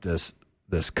rises up, this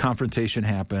confrontation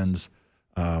happens.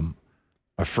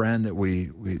 A friend that we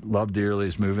love dearly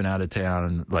is moving out of town,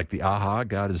 and like the aha,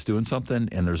 God is doing something,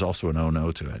 and there's also an oh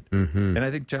no to it. Mm-hmm. And I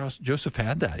think Joseph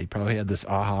had that. He probably had this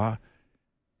aha,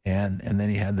 and then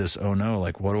he had this oh no,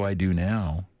 like what do I do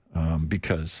now?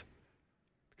 Because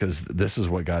this is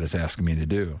what God is asking me to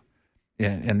do.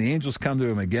 And the angels come to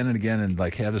him again and again and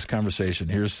like have this conversation.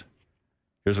 Here's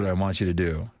what I want you to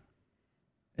do.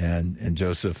 And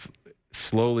Joseph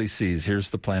slowly sees, here's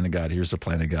the plan of God. Here's the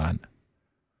plan of God.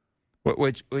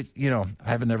 Which I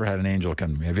haven't never had an angel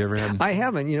come to me. Have you ever had? I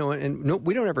haven't, and no,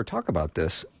 we don't ever talk about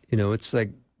this. It's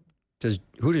like,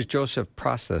 who does Joseph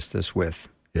process this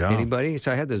with? Yeah. Anybody?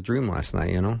 So I had this dream last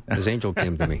night, his angel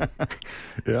came to me.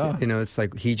 Yeah. It's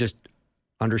like he just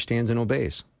understands and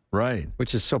obeys. Right.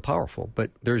 Which is so powerful.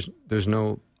 But there's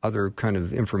no other kind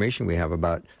of information we have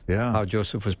about how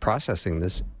Joseph was processing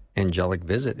this angelic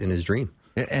visit in his dream.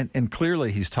 And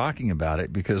clearly he's talking about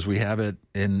it because we have it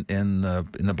in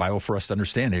the Bible for us to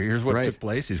understand. Here's what took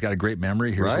place. He's got a great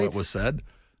memory. Here's what was said.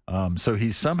 So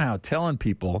he's somehow telling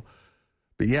people.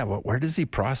 But where does he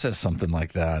process something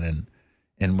like that?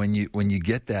 And when you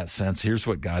get that sense, here's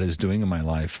what God is doing in my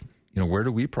life. Where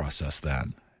do we process that?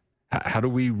 How do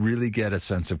we really get a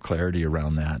sense of clarity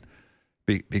around that?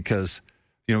 Because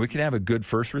we can have a good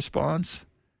first response.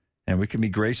 And we can be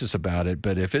gracious about it,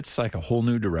 but if it's like a whole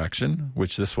new direction,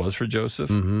 which this was for Joseph,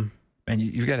 and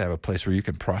you've got to have a place where you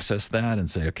can process that and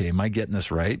say, okay, am I getting this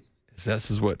right?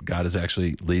 This is what God is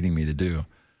actually leading me to do,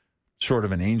 short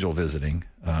of an angel visiting,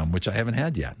 which I haven't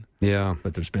had yet. Yeah.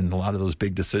 But there's been a lot of those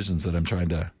big decisions that I'm trying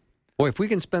to... Boy, if we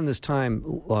can spend this time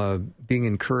being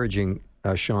encouraging,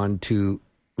 Sean, to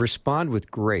respond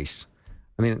with grace.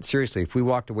 I mean, seriously, if we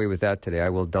walked away with that today, I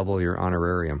will double your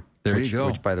honorarium. There you go.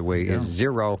 Which, by the way, is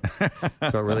 0, so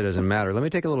it really doesn't matter. Let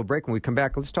me take a little break. When we come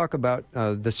back, let's talk about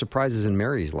the surprises in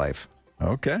Mary's life.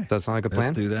 Okay. Does that sound like a plan?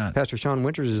 Let's do that. Pastor Sean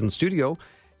Winters is in studio.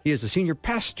 He is the senior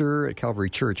pastor at Calvary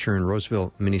Church here in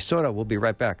Roseville, Minnesota. We'll be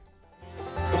right back.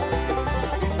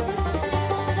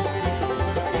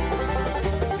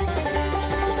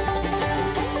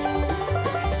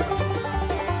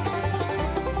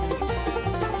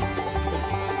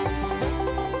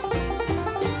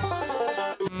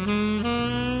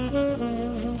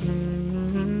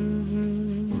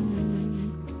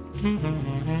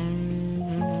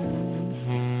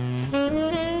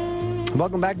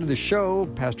 Welcome back to the show.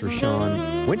 Pastor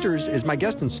Sean Winters is my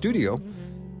guest in studio,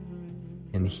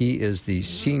 and he is the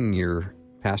senior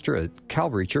pastor at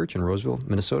Calvary Church in Roseville,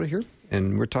 Minnesota here,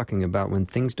 and we're talking about when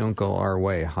things don't go our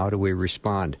way, how do we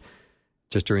respond?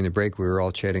 Just during the break, we were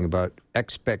all chatting about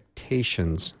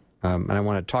expectations, and I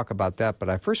want to talk about that, but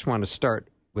I first want to start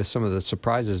with some of the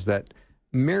surprises that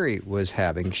Mary was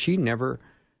having. She never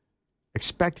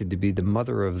expected to be the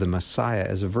mother of the Messiah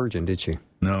as a virgin, did she?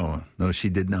 No, she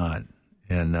did not.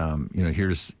 And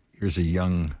here's a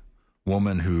young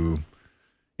woman who,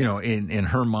 in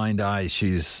her mind eye,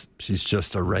 she's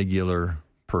just a regular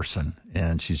person,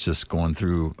 and she's just going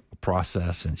through a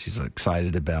process, and she's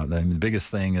excited about it. I mean, the biggest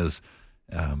thing is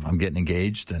I'm getting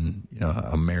engaged, and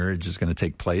a marriage is going to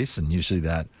take place, and usually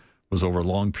that was over a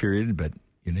long period, but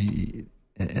and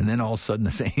then all of a sudden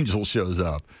this angel shows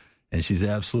up, and she's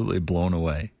absolutely blown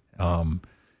away. And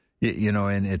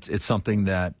it's something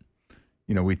that.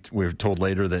 We're told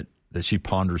later that she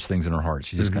ponders things in her heart.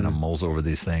 She just kind of mulls over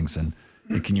these things. And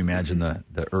can you imagine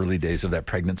the early days of that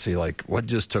pregnancy, like what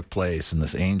just took place, and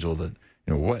this angel that,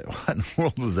 what in the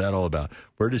world was that all about?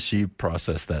 Where does she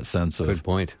process that sense of... Good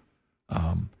point.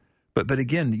 But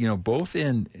again, both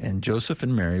in Joseph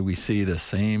and Mary, we see the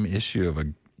same issue of a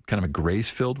kind of a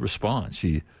grace-filled response.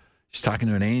 She's talking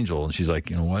to an angel, and she's like,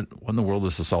 what in the world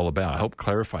is this all about? Help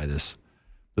clarify this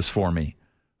for me.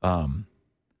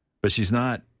 But she's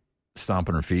not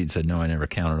stomping her feet and said, no, I never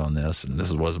counted on this, and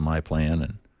this wasn't my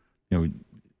plan. And,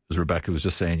 as Rebecca was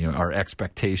just saying, her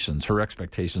expectations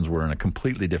were in a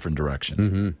completely different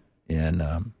direction.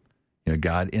 And,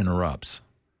 God interrupts.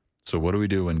 So what do we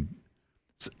do when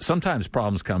sometimes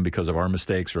problems come because of our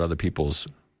mistakes or other people's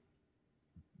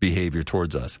behavior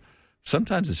towards us?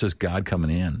 Sometimes it's just God coming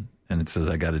in, and it says,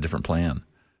 I got a different plan.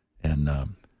 And,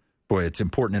 it's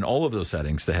important in all of those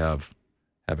settings to have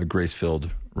a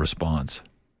grace-filled response,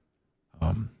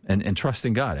 and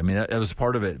trusting God. I mean, that was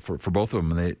part of it for both of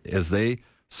them. As they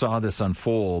saw this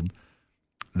unfold,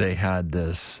 they had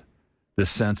this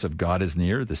sense of God is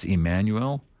near, this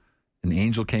Emmanuel. An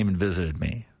angel came and visited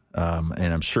me,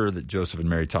 and I'm sure that Joseph and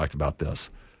Mary talked about this.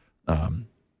 An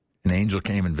angel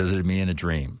came and visited me in a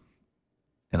dream,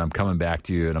 and I'm coming back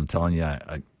to you, and I'm telling you,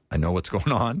 I know what's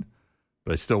going on,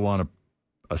 but I still want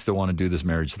I still want to do this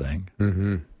marriage thing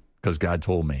Mm-hmm. because God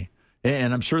told me.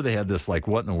 And I'm sure they had this like,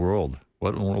 what in the world?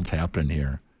 What in the world's happening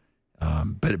here?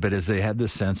 But as they had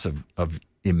this sense of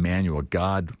Emmanuel,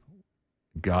 God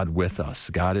with us,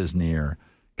 God is near,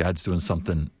 God's doing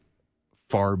something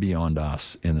far beyond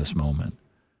us in this moment.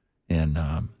 And,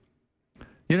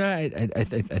 I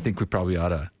think we probably ought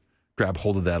to grab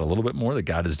hold of that a little bit more, that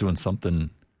God is doing something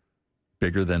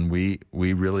bigger than we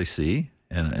really see.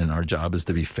 And our job is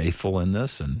to be faithful in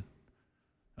this and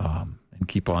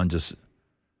keep on just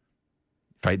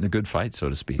fighting the good fight, so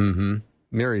to speak. Mm-hmm.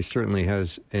 Mary certainly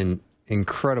has an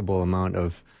incredible amount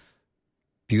of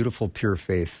beautiful, pure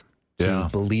faith to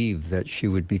believe that she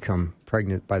would become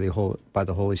pregnant by the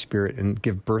Holy Spirit and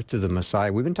give birth to the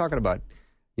Messiah. We've been talking about,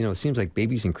 it seems like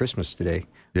babies and Christmas today,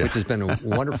 which has been a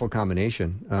wonderful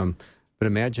combination. But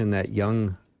imagine that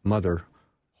young mother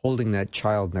holding that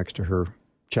child next to her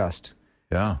chest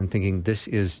and thinking, this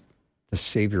is the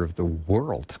Savior of the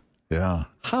world. Yeah.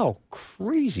 How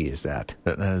crazy is that?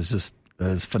 That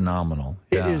is phenomenal.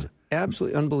 It is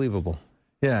absolutely unbelievable.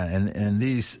 Yeah, and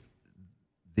these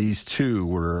two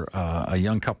were a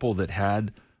young couple that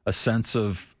had a sense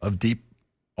of deep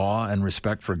awe and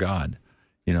respect for God.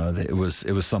 It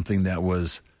was something that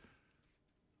was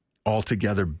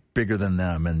altogether bigger than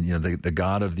them, and the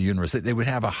God of the universe. They would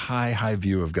have a high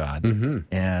view of God,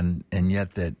 and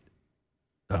yet that.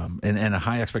 And a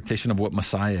high expectation of what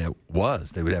Messiah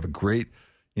was. They would have a great,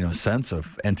 sense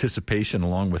of anticipation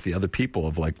along with the other people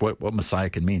of like what Messiah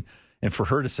can mean. And for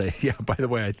her to say, yeah, by the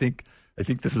way, I think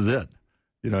this is it.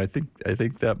 I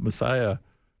think that Messiah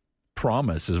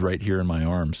promise is right here in my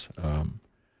arms.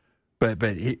 But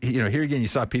here again, you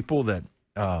saw people that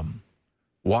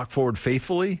walk forward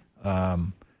faithfully.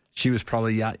 She was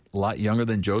probably a lot younger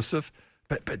than Joseph.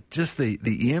 But just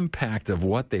the impact of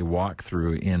what they walk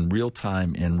through in real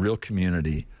time, in real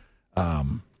community,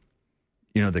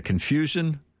 the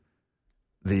confusion,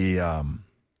 the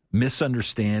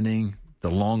misunderstanding,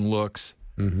 the long looks.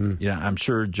 Mm-hmm. I'm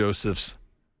sure Joseph's.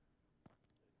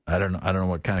 I don't know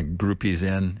what kind of group he's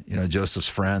in. Joseph's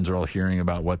friends are all hearing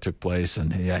about what took place,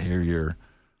 and hey, I hear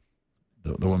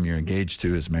the woman you're engaged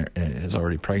to is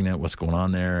already pregnant. What's going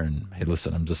on there? And hey,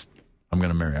 listen, I'm going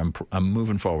to marry. I'm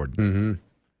moving forward. Mm-hmm.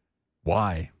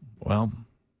 Why? Well,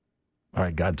 all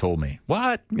right, God told me.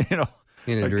 What?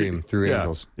 In a dream through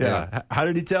angels. Yeah. How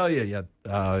did he tell you? Yeah,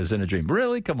 it was in a dream.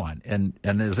 Really? Come on. And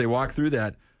as they walk through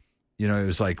that, it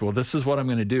was like, well, this is what I'm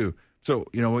going to do. So,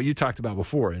 what you talked about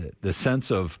before, the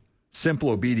sense of simple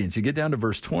obedience. You get down to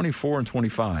verse 24 and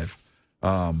 25,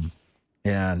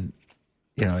 and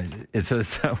it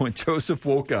says, when Joseph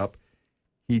woke up,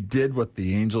 he did what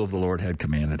the angel of the Lord had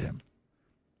commanded him.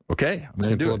 Okay, I'm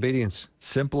going to do it. Simple obedience.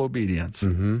 Simple obedience.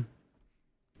 Mm-hmm.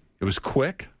 It was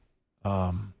quick.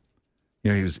 He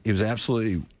was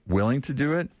absolutely willing to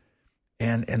do it.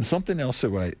 And something else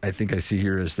that I think I see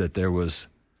here is that there was,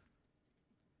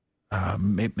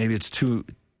 maybe it's too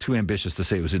ambitious to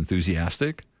say it was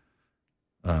enthusiastic.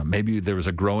 Maybe there was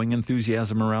a growing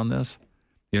enthusiasm around this.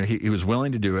 He was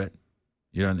willing to do it.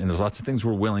 And there's lots of things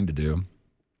we're willing to do.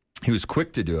 He was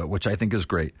quick to do it, which I think is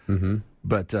great. Mm-hmm.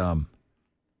 But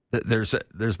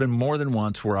there's been more than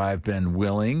once where I've been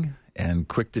willing and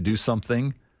quick to do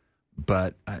something,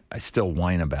 but I still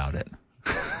whine about it.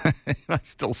 I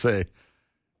still say,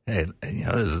 hey,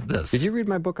 this. Did you read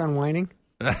my book on whining?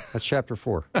 That's chapter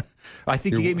 4. I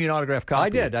think you gave me an autographed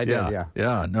copy. I did, yeah.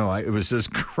 Yeah, no, it was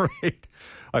just great.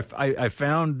 I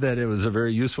found that it was a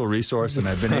very useful resource, and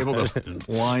I've been able to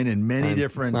whine in many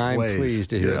different ways. I'm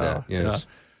pleased to hear that, yes.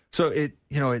 So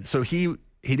so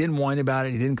he didn't whine about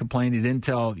it. He didn't complain. He didn't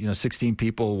tell 16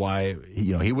 people why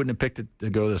he wouldn't have picked it to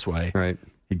go this way. Right.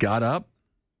 He got up.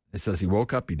 It says he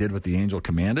woke up. He did what the angel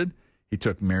commanded. He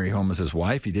took Mary home as his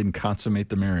wife. He didn't consummate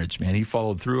the marriage. Man, he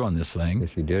followed through on this thing.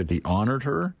 Yes, he did. He honored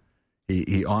her.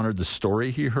 He honored the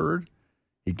story he heard.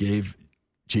 He gave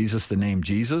Jesus the name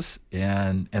Jesus.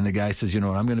 And the guy says,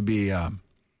 I'm going to be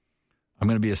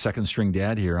a second string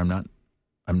dad here. I'm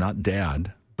not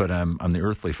dad, but I'm the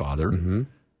earthly father. Mm-hmm.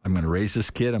 I'm going to raise this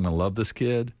kid. I'm going to love this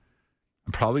kid.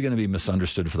 I'm probably going to be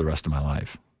misunderstood for the rest of my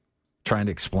life. Trying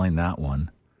to explain that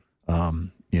one,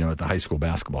 at the high school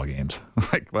basketball games.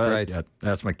 Right. Yeah,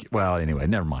 that's my. Well, anyway,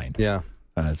 never mind. Yeah,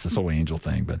 it's this whole angel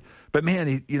thing. But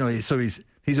man, so he's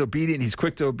obedient. He's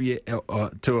quick to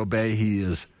obey. He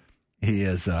is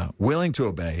willing to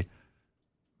obey.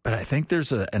 But I think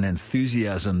there's an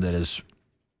enthusiasm that is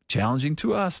challenging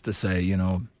to us to say,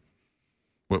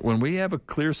 when we have a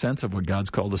clear sense of what God's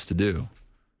called us to do,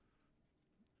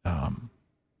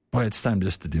 boy, it's time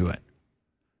just to do it.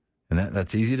 And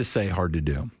that's easy to say, hard to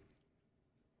do.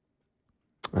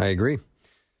 I agree.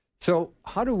 So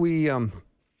how do we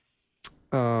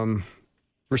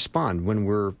respond when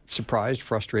we're surprised,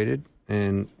 frustrated,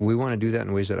 and we want to do that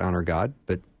in ways that honor God,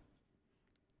 but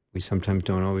we sometimes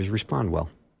don't always respond well?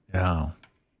 Yeah.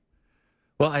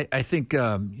 Well, I think,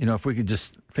 if we could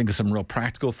just think of some real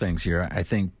practical things here, I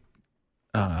think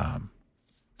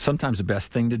sometimes the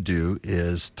best thing to do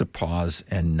is to pause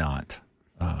and not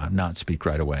speak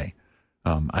right away.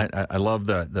 I love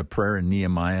the prayer in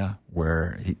Nehemiah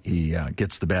where he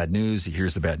gets the bad news. He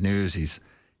hears the bad news.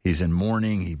 He's in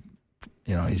mourning.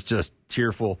 He's just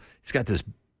tearful. He's got this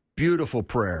beautiful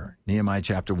prayer, Nehemiah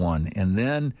chapter 1. And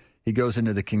then he goes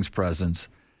into the king's presence.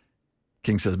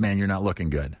 King says, "Man, you're not looking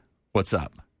good. What's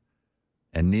up?"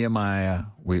 And Nehemiah,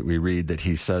 we read that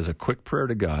he says a quick prayer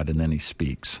to God, and then he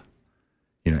speaks.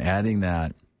 Adding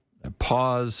that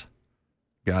pause,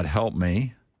 God help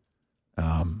me.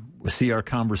 We see our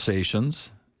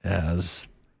conversations as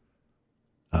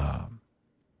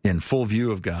in full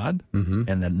view of God,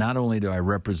 and that not only do I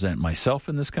represent myself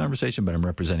in this conversation, but I'm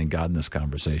representing God in this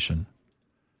conversation.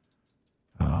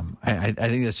 I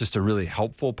think that's just a really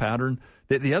helpful pattern.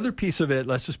 The other piece of it,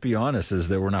 let's just be honest, is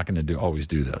that we're not going to always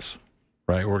do this,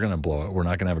 right? We're going to blow it. We're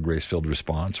not going to have a grace-filled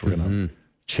response. We're going to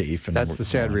chafe. And that's the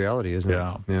sad reality, isn't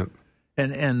it? Yeah.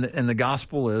 And the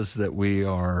gospel is that we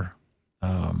are,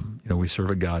 we serve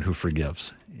a God who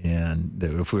forgives, and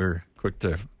that if we're quick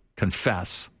to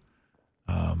confess,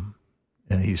 and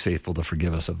He's faithful to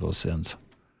forgive us of those sins,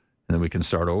 and then we can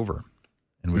start over,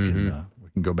 and we can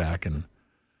go back and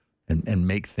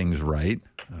make things right.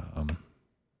 And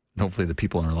hopefully the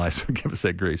people in our lives will give us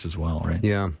that grace as well, right?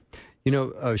 Yeah.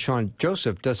 Sean,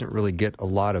 Joseph doesn't really get a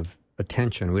lot of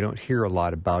attention. We don't hear a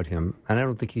lot about him, and I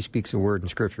don't think he speaks a word in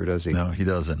Scripture, does he? No, he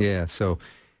doesn't. Yeah, so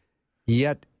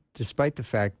yet, despite the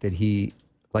fact that he,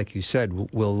 like you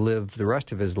said, will live the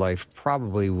rest of his life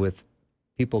probably with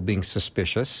people being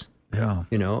suspicious,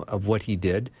 of what he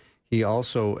did, he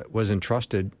also was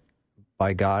entrusted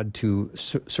by God to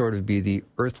sort of be the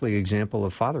earthly example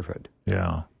of fatherhood.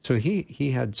 Yeah. So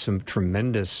he had some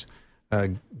tremendous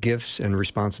gifts and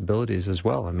responsibilities as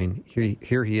well. I mean,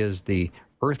 here he is, the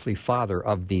earthly father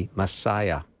of the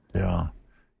Messiah. Yeah.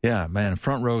 Yeah, man,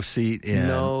 front row seat.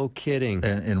 No kidding.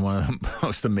 In one of the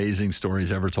most amazing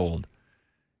stories ever told.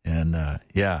 And,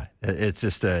 it's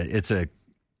just it's a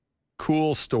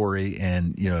cool story,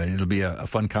 and, it'll be a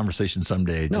fun conversation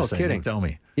someday. No just kidding. Hey, tell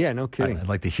me. Yeah, no kidding. I'd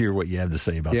like to hear what you have to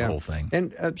say about the whole thing.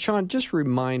 And, Sean, just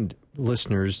remind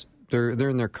listeners, they're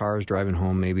in their cars driving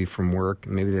home maybe from work,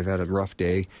 maybe they've had a rough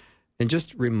day, and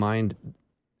just remind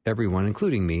everyone,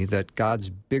 including me, that God's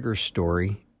bigger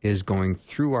story is going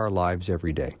through our lives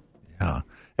every day. Yeah,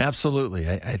 absolutely.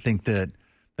 I think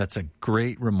that's a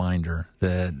great reminder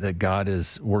that God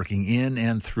is working in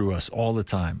and through us all the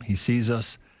time. He sees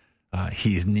us.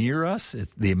 He's near us.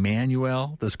 It's the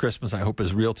Emmanuel this Christmas, I hope,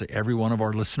 is real to every one of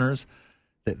our listeners,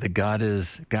 that God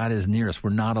is near us.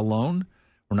 We're not alone.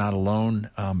 We're not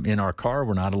alone in our car.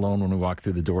 We're not alone when we walk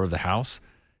through the door of the house.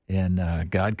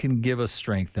 And God can give us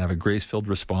strength to have a grace-filled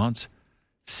response,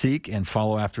 seek and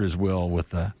follow after His will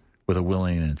with a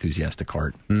willing and enthusiastic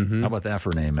heart. How about that for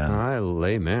an amen?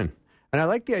 Amen. And I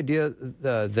like the idea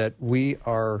that we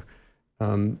are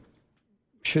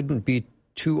shouldn't be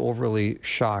too overly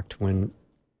shocked when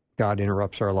God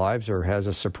interrupts our lives or has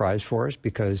a surprise for us,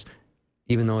 because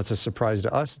even though it's a surprise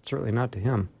to us, it's certainly not to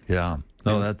Him. Yeah.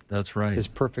 No, that's right. His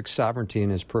perfect sovereignty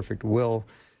and His perfect will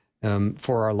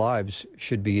for our lives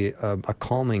should be a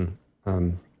calming.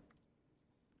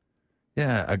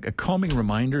 A calming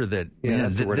reminder that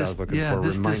that's the word I was looking for.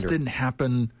 This didn't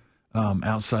happen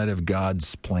outside of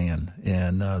God's plan,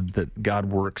 and that God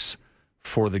works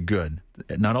for the good.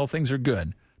 Not all things are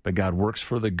good, but God works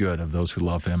for the good of those who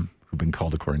love Him, who've been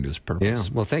called according to His purpose.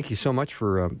 Yeah. Well, thank you so much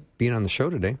for being on the show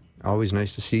today. Always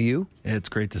nice to see you. It's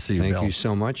great to see you, Thank Bill. you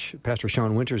so much. Pastor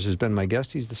Sean Winters has been my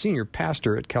guest. He's the senior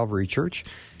pastor at Calvary Church.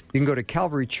 You can go to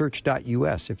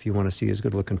calvarychurch.us if you want to see his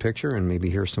good-looking picture and maybe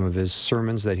hear some of his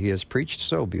sermons that he has preached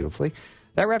so beautifully.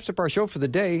 That wraps up our show for the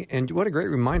day, and what a great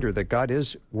reminder that God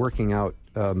is working out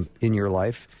in your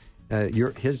life.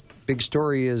 His big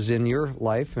story is in your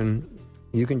life, and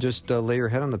you can just lay your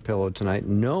head on the pillow tonight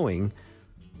knowing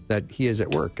that He is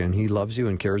at work, and He loves you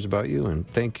and cares about you. And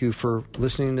thank you for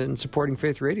listening and supporting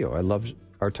Faith Radio. I love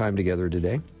our time together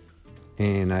today,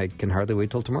 and I can hardly wait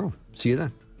till tomorrow. See you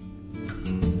then.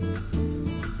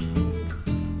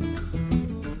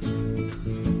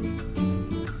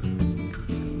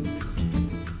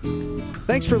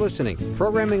 Thanks for listening.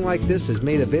 Programming like this is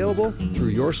made available through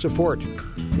your support.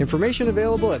 Information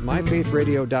available at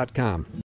myfaithradio.com.